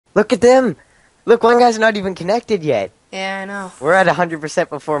Look at them! Look, one guy's not even connected yet. Yeah, I know. We're at 100%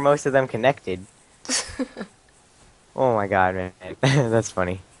 before most of them connected. Oh my god, man. That's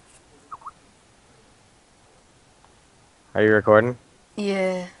funny. Are you recording?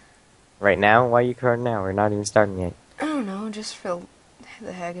 Yeah. Right now? Why are you recording now? We're not even starting yet. I don't know, just for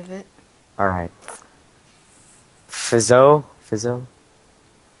the heck of it. Alright. Fizzo,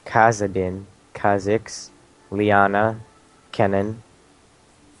 Kazadin, Kha'Zix, Liana, Kenan,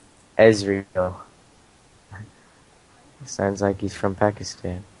 Ezreal. Sounds like he's from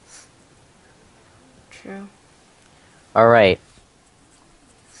Pakistan. True. Alright.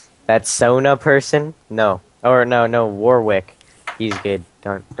 That Sona person? No. Or no, Warwick. He's good.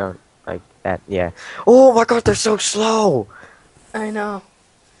 Don't like that. Yeah. Oh my god, they're so slow! I know.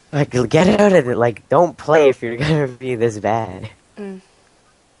 Like, get out of it. Like, don't play if you're gonna be this bad.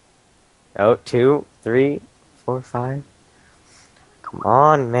 Oh, 2, 3, 4, 5. Come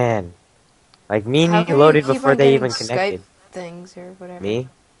on, man. Like, me and you loaded before they even connected. Skype things or whatever. Me?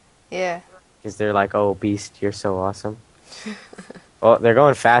 Yeah. Because they're like, oh, Beast, you're so awesome. Well, they're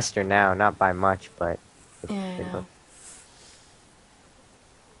going faster now, not by much, but... Yeah, I know.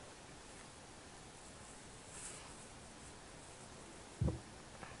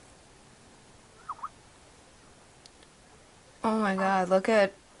 Oh my god, look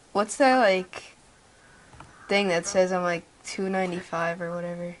at... What's that, like, thing that says I'm, like, 295 or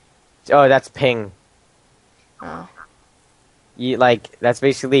whatever? Oh, that's ping. Oh. That's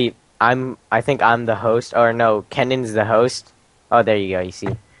basically... I think I'm the host. Or no, Kenan's the host. Oh, there you go, you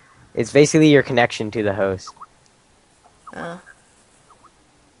see. It's basically your connection to the host. Oh.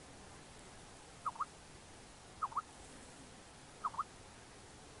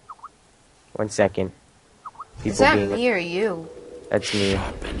 One second. Is that me or you? That's me.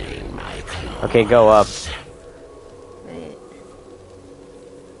 Okay, go up. Wait.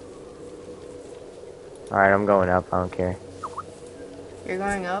 Alright, I'm going up. I don't care. You're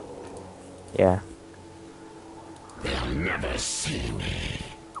going up? Yeah. They'll never see me.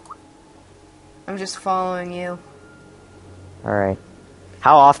 I'm just following you. Alright.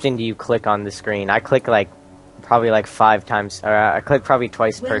 How often do you click on the screen? I click probably 5 times, or I click probably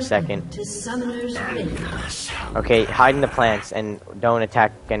twice per second. Okay, hide in the plants and don't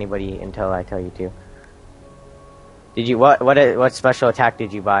attack anybody until I tell you to. Did you what special attack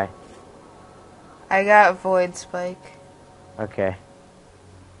did you buy? I got Void Spike. Okay.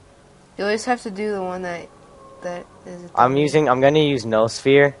 You always have to do the one that is. I'm gonna use Null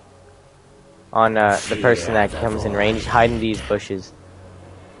Sphere on the person that comes in range. Hide in these bushes.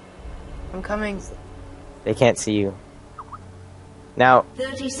 I'm coming. They can't see you. Now,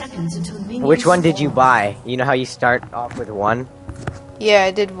 30 seconds until which one did you buy? You know how you start off with 1? Yeah,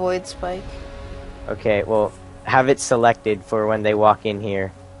 I did Void Spike. Okay, well, have it selected for when they walk in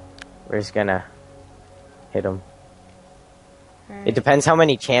here. We're just gonna hit them. Right. It depends how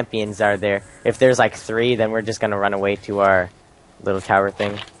many champions are there. If there's 3, then we're just gonna run away to our little tower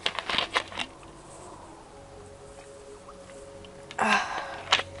thing.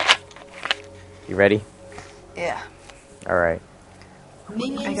 You ready? Yeah. Alright.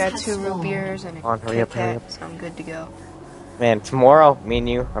 I got 2 root beers and a hurry up, hurry Kit up. Kat, so I'm good to go. Man, tomorrow, me and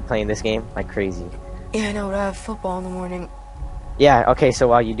you are playing this game like crazy. Yeah, I know, but I have football in the morning. Yeah, okay, so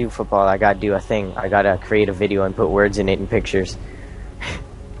while you do football, I gotta do a thing. I gotta create a video and put words in it and pictures.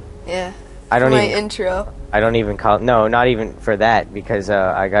 Yeah. I don't my even... intro. I don't even call... No, not even for that, because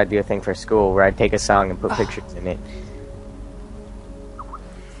I gotta do a thing for school where I take a song and put pictures in it.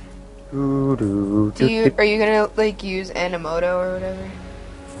 Are you gonna, use Animoto or whatever?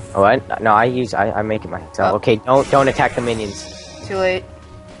 Oh, I make it myself. Oh. Okay, don't attack the minions. Too late.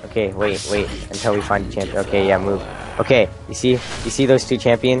 Okay, wait until we find the champion. Okay, yeah, move. Okay, you see those 2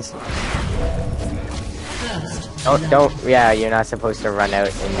 champions? Yeah, you're not supposed to run out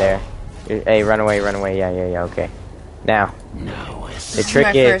in there. Hey, run away, yeah, okay. Now, the trick is... This is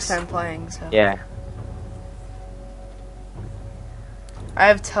my first time playing, so... Yeah. I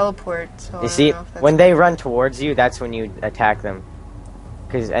have teleport, so You see, when they run towards you, that's when you attack them.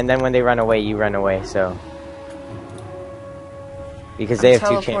 And then when they run away, you run away, so... Because they have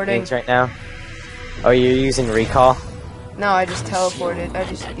 2 champions right now. Oh, you're using recall? No, I just teleported. I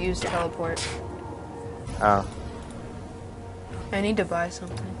just used teleport. Oh. I need to buy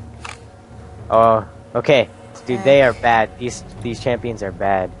something. Oh, okay. Dude, they are bad. These champions are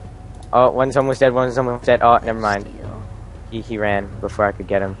bad. Oh, one's almost dead, Oh, never mind. He ran before I could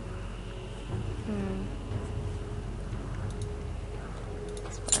get him.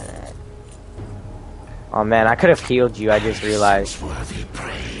 Oh man, I could have healed you, I just realized.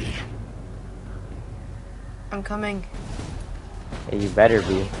 I'm coming. Yeah, you better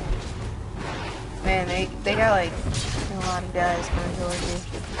be. Man, they got like a lot of guys coming towards you.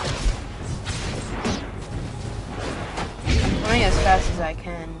 I'm running as fast as I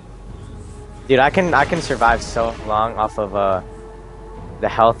can. Dude, I can survive so long off of the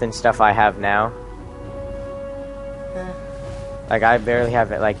health and stuff I have now. Uh, Like I barely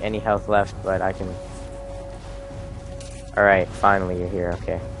have like any health left, but I can. All right, finally you're here.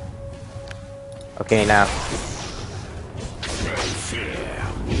 Okay. Okay, now.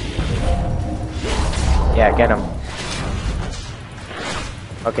 Yeah, get him.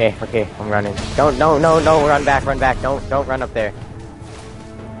 Okay, okay, I'm running. Don't, no, run back, Don't run up there.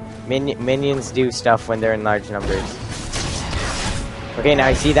 Minions do stuff when they're in large numbers. Okay, now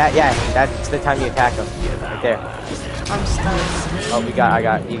you see that? Yeah, that's the time you attack them. Right there. I'm stuck. Oh, you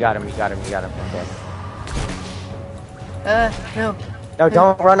got him. Okay. No. No,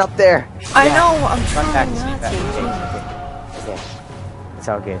 don't run up there. I Yeah. know, I'm Run back. trying not to. Okay. It's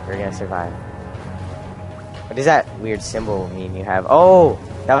all good. We're gonna survive. What does that weird symbol mean you have? Oh,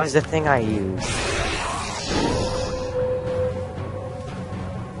 that was the thing I used.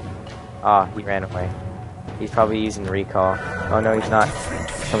 Ah, he ran away. He's probably using recall. Oh no, he's not.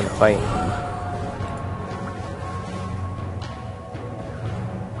 He's coming to fight.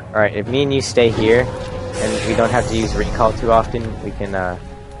 Alright, if me and you stay here, and we don't have to use recall too often, we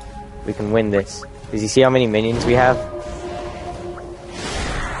can win this. Does you see how many minions we have?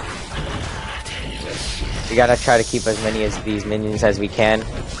 We gotta try to keep as many of these minions as we can,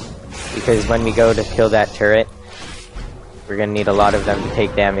 because when we go to kill that turret, we're gonna need a lot of them to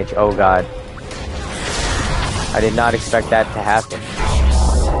take damage. Oh god. I did not expect that to happen.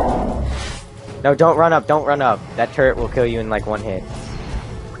 No, don't run up, That turret will kill you in like one hit.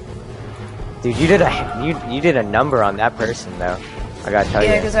 Dude, you did a number on that person though. I gotta tell you.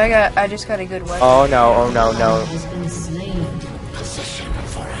 Yeah, because I just got a good weapon. Oh no.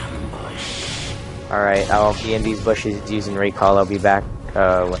 Alright, I'll be in these bushes using recall. I'll be back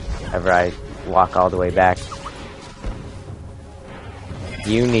whenever I walk all the way back.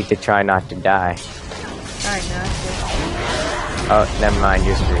 You need to try not to die. Alright, now Oh, never mind,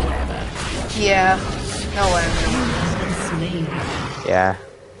 you're screwed. yeah. No way. Yeah.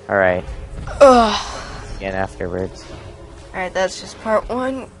 Alright. Ugh. Again afterwards. Alright, that's just part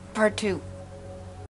 1. Part 2.